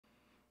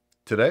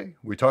Today,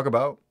 we talk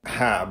about...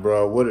 Hi,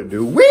 bro, what it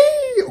do?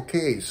 Whee!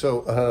 Okay,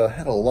 so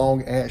had a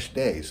long ash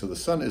day. So the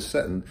sun is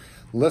setting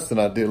less than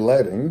I did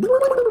lighting.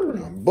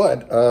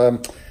 But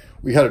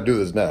we had to do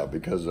this now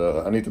because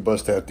I need to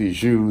bust out these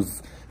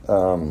shoes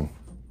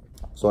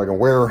so I can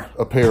wear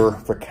a pair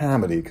for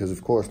comedy. Because,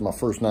 of course, my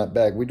first night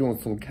back, we doing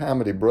some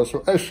comedy, bro.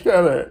 So I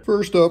got it.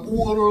 First up,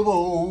 what are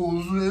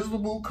those? Is the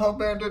boot cut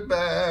banded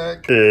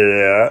back?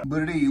 Yeah.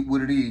 What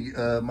it be?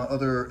 My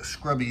other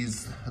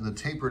scrubbies, the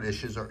tapered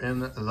ishes, are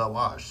in the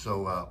wash.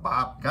 So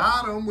Bob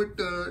got them with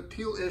the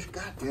teal ish.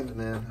 God damn it,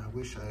 man. I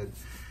wish I had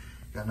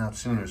gotten out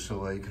sooner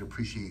so you could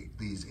appreciate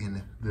these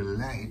in the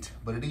light.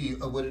 But these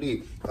are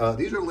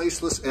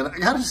laceless, and I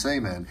gotta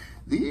say, man,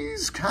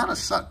 these kind of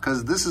suck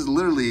because this is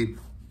literally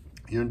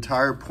your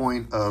entire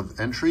point of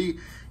entry.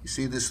 You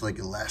see this like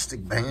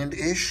elastic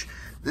band-ish?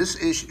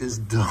 This ish is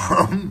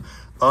dumb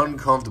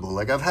uncomfortable.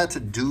 Like I've had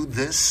to do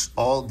this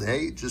all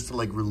day just to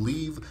like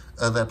relieve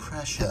the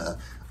pressure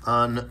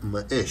on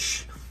my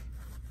ish.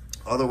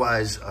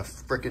 Otherwise, I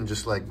freaking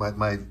just like,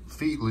 my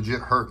feet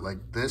legit hurt.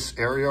 Like this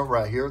area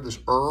right here, this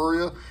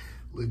area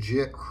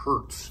legit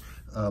hurts.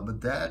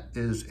 But that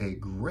is a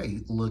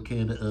great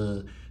looking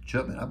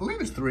Jumpman. I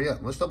believe it's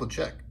 3M. Let's double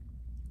check.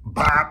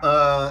 Bop,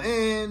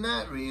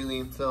 not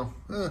really. So,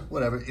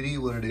 whatever. It is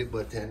what it is.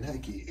 But that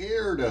Nike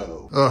Air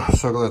though. Oh,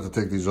 so glad to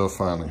take these off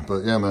finally.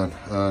 But yeah, man,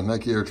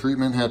 Nike Air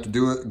treatment, had to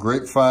do it.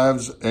 Grape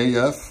 5s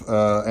AF,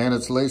 and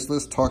it's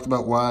laceless. Talked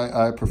about why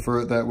I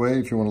prefer it that way.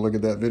 If you want to look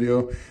at that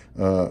video,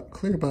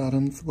 clear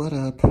bottoms, what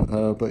up?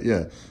 But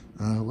yeah,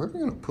 where are we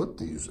gonna put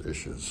these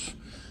issues?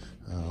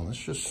 Let's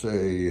just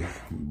say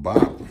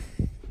bop.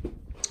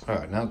 All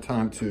right, now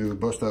time to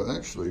bust out.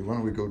 Actually, why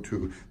don't we go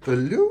to the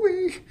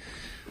Louis?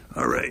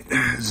 All right,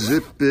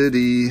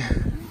 zippity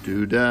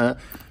doo-dah.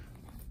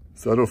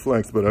 Subtle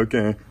flex, but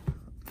okay.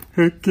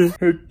 Okay.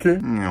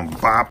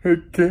 Bop.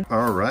 Okay.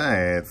 All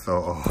right,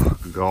 so, oh,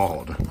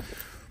 God.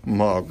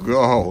 My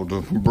God,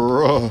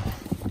 bruh.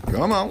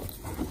 Come on.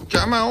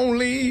 Come on,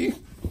 Lee.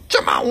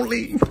 Come on,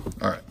 Lee.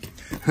 All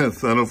right,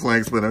 subtle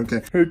flex, but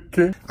okay.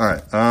 Okay. All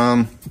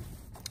right,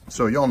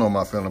 so y'all know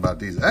my feeling about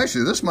these.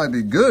 Actually, this might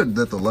be good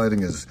that the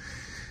lighting is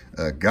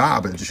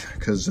garbage,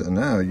 because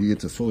now you get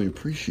to fully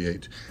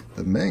appreciate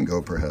the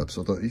mango, perhaps.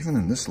 Although even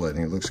in this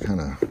lighting, it looks kind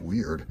of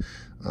weird.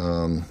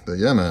 But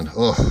yeah, man.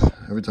 Oh,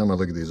 every time I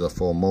look at these, I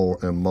fall more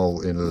and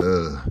more in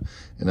love.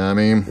 You know what I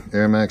mean?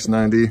 Air Max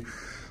 90,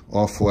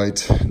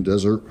 off-white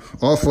desert,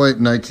 off-white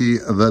Nike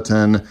the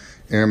 10,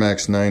 Air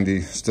Max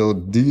 90, still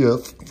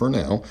DF for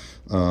now.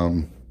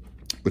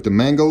 With the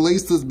mango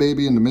laces,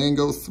 baby, and the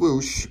mango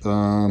swoosh.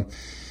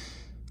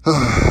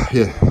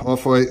 Yeah,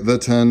 off-white, the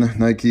 10,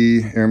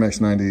 Nike, Air Max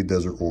 90,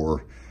 Desert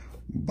or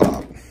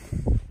Bob.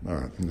 All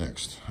right,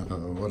 next.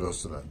 What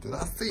else did I do? Did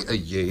I see a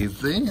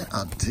yeezy?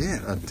 I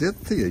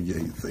did see a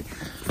yeezy.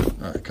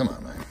 All right, come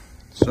on, man.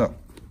 So,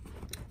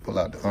 pull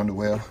out the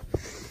underwear.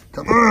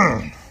 Come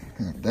on.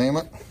 God damn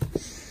it.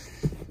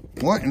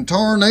 What in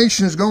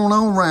tarnation is going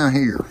on around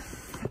here?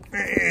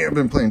 I've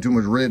been playing too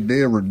much Red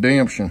Dead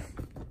Redemption.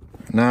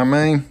 Know what I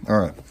mean? All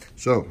right,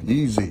 so,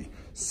 Yeezy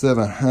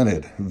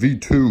 700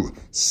 V2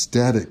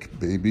 static,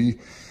 baby.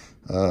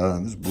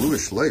 This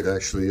bluish light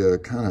actually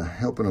kind of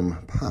helping them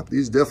pop.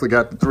 These definitely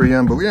got the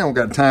 3M, but we don't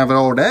got time for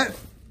all that.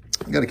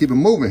 We got to keep them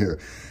moving here.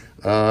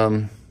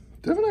 Haven't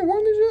I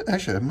worn these yet?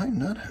 Actually, I might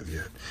not have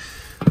yet.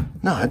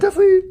 No, I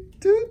definitely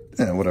did.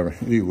 Yeah, whatever.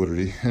 What are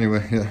they?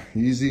 Anyway, yeah,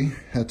 Yeezy.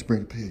 Had to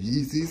bring a pair of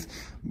Yeezys.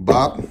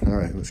 Bop. All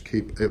right, let's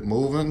keep it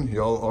moving.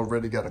 Y'all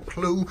already got a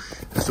clue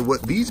as to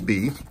what these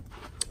be.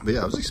 But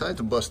yeah, I was excited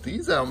to bust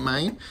these out,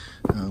 man.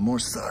 More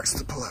socks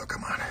to pull out.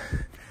 Come on.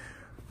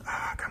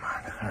 Come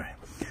on. All right.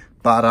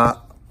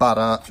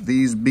 Patta.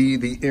 These be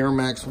the Air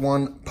Max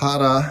 1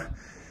 Patta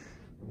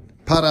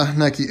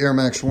Nike Air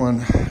Max 1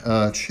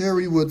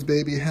 cherrywoods,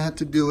 baby. Had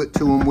to do it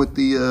to them with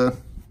the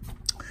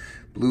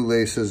blue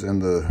laces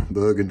and the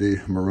burgundy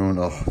maroon.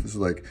 Oh, this is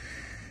like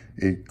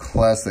a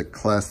classic,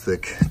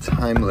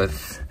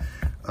 timeless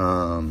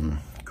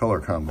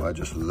color combo. I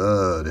just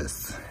love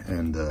this.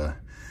 And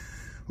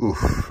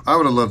oof, I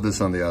would have loved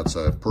this on the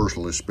outside,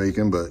 personally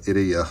speaking, but it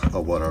is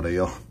what it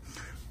is.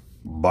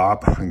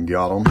 Bop,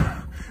 got him.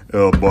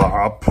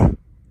 Bop,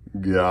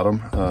 got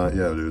him.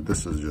 Yeah, dude,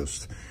 this is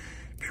just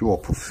pure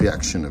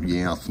perfection of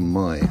yes,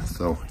 my.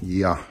 So,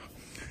 yeah.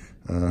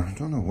 I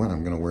don't know when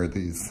I'm going to wear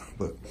these,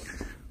 but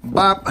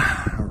bop.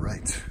 All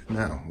right.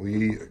 Now,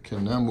 we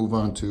can now move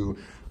on to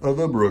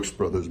the Brooks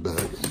Brothers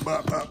bag.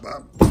 Bop, bop,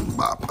 bop,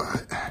 bop.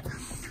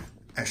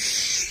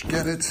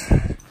 Get it.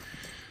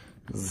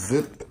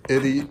 Zip,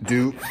 itty,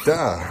 do,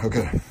 da.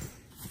 Okay.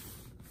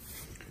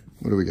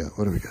 What do we got?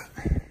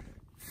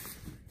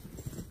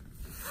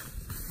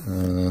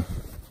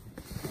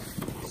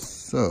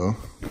 So,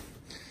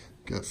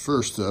 got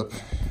first up,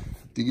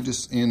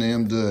 Adidas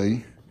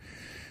NMD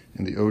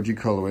in the OG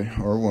colorway,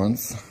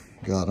 R1s.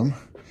 Got them.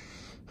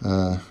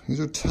 These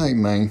are tight,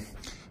 man.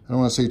 I don't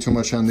want to say too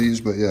much on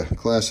these, but yeah,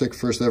 classic,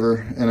 first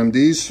ever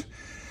NMDs.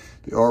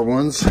 The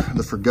R1s,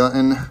 the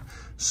forgotten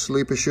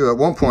sleeper shoe. At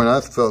one point,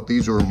 I felt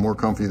these were more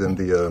comfy than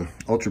the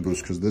Ultra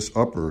Boost because this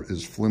upper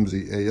is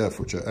flimsy AF,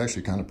 which I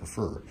actually kind of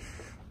prefer.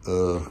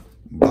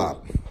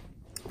 Bop.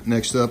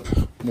 Next up,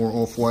 more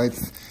off-white.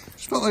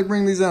 Just felt like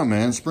bringing these out,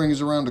 man. Spring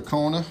is around the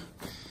corner.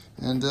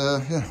 And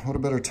yeah, what a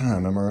better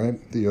time, am I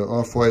right? The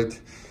off-white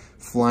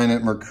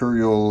Flyknit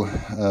mercurial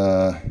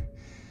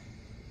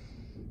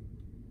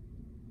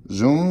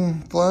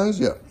Zoom flies,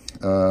 yeah.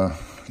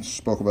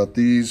 Spoke about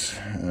these.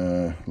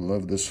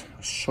 Love this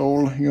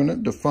sole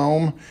unit, the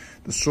foam,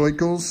 the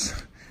cycles,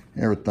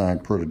 everything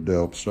pretty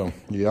dope. So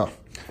yeah,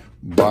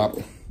 bop.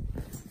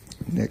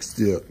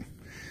 Next up,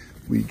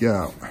 we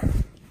got.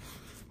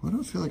 Why do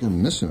I feel like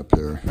I'm missing a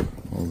pair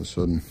all of a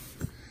sudden?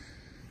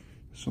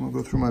 Someone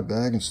go through my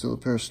bag and steal a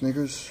pair of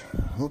sneakers?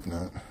 I hope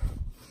not.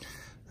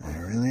 I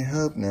really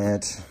hope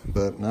not.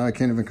 But now I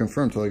can't even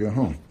confirm till I get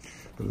home.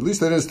 But at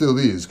least I didn't steal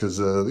these because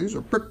these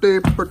are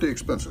pretty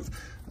expensive.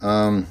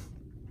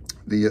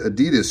 The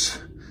Adidas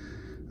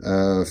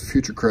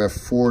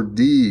Futurecraft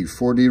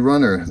 4D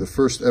runner, the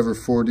first ever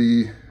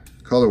 4D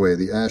colorway,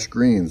 the ash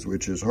greens,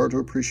 which is hard to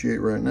appreciate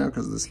right now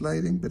because of this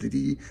lighting. And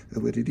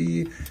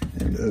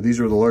these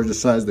are the largest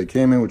size they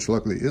came in, which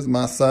luckily is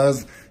my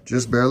size,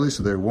 just barely,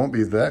 so they won't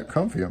be that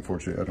comfy,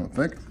 unfortunately, I don't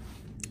think.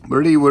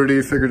 What it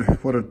is, figured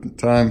what a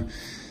time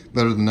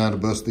better than not to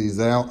bust these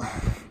out.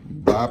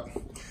 Bop.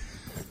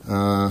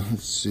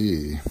 Let's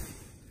see,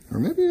 or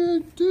maybe I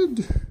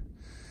did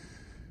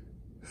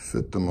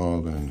fit them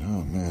all in.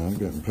 Oh man, I'm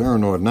getting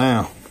paranoid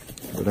now.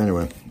 But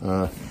anyway,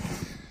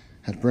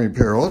 had to bring a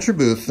pair of Ultra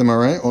Boost, am I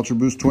right? Ultra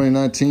Boost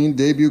 2019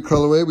 debut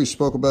colorway. We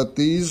spoke about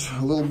these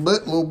a little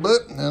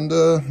bit, and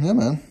yeah,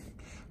 man,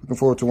 looking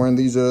forward to wearing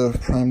these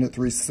Prime Knit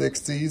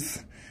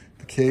 360s,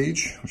 the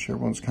cage, which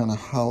everyone's kind of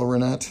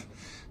hollering at.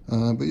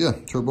 But yeah,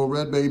 turbo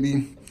red,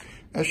 baby.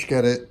 Ash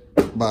got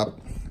it, bop,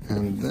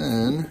 and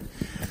then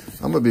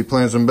I'm gonna be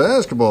playing some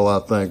basketball, I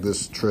think,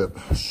 this trip.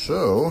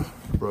 So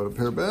I brought a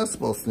pair of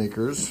basketball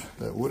sneakers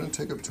that wouldn't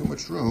take up too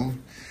much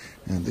room,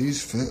 and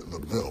these fit the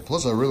bill.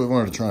 Plus, I really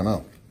wanted to try them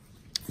out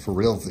for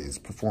real, these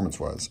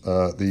performance-wise.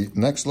 The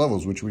next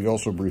levels, which we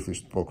also briefly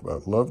spoke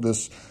about. Love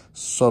this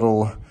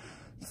subtle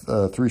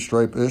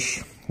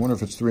three-stripe-ish. Wonder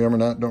if it's 3M or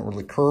not. Don't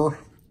really care.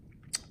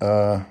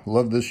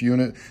 Love this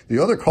unit. The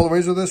other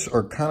colorways of this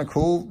are kind of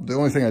cool. The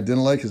only thing I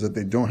didn't like is that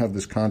they don't have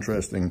this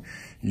contrasting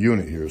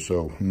unit here.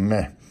 So,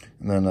 meh.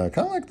 And then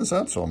kind of like this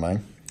outsole,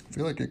 man. I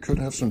feel like it could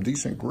have some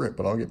decent grip,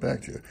 but I'll get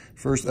back to you.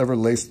 First ever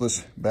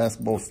laceless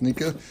basketball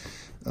sneaker.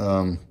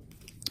 Yeah,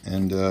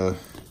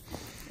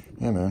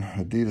 man,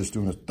 Adidas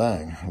doing a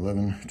thing.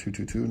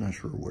 11222, not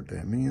sure what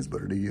that means,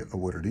 but it is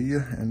what it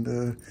is.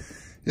 And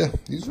yeah,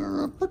 these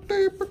are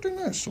pretty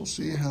nice. We'll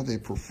see how they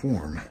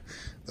perform.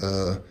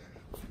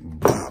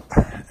 Bop.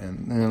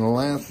 And then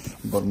last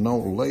but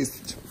not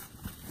least,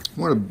 I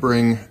want to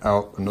bring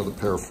out another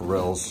pair of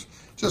Pharrells,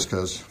 just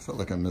because I felt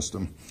like I missed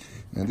them.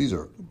 And these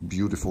are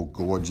beautiful,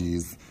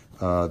 gorgeous.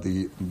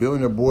 The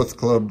Billionaire Boys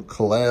Club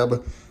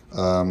collab,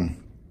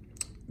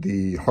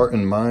 the Heart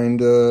and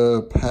Mind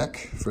pack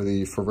for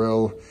the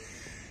Pharrell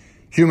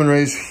Human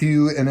Race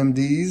Hue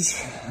NMDs.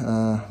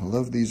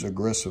 Love these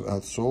aggressive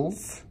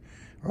outsoles.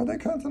 Are they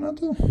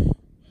continental?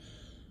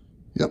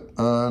 Yep.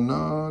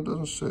 No, it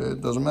doesn't say.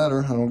 It doesn't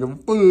matter. I don't give a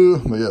boo.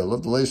 But yeah,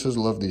 love the laces.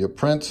 Love the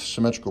print,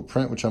 symmetrical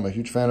print, which I'm a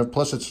huge fan of.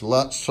 Plus, it's a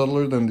lot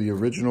subtler than the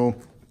original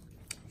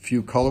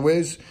few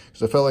colorways,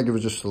 because I felt like it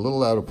was just a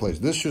little out of place.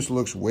 This just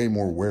looks way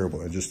more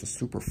wearable and just a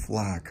super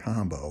fly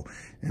combo.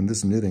 And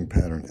this knitting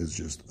pattern is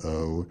just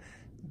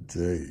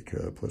dake.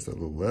 Plus that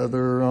little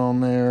leather on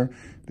there,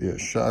 the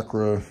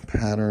chakra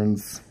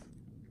patterns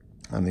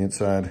on the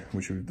inside,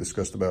 which we've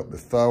discussed about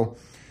before.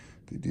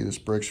 The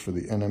Adidas bricks for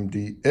the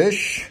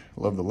NMD-ish.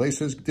 Love the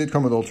laces. Did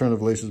come with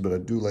alternative laces, but I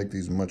do like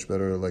these much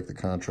better. I like the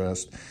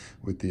contrast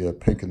with the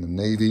pink and the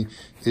navy.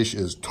 Ish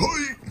is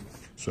tight.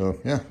 So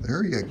yeah,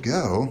 there you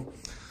go.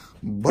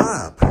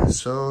 Bop.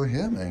 So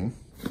yeah, man.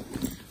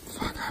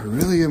 Fuck, I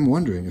really am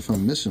wondering if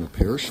I'm missing a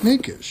pair of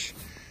sneakers.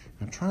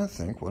 I'm trying to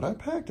think what I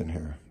packed in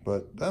here,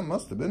 but that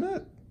must have been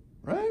it,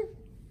 right?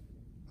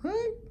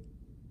 Right?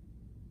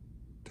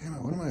 Damn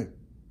it, what am I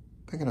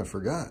thinking I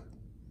forgot?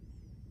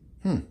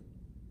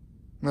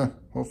 Nah,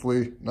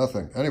 hopefully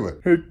nothing. Anyway.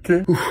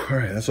 Okay. All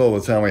right, that's all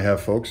the time we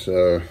have, folks.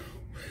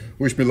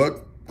 Wish me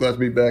luck. Glad to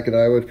be back in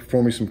Iowa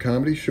performing some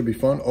comedy. Should be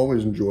fun.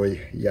 Always enjoy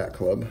Yacht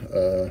Club.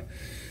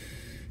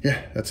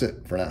 Yeah, that's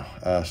it for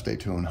now. Stay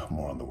tuned.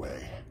 More on the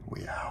way.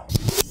 We out.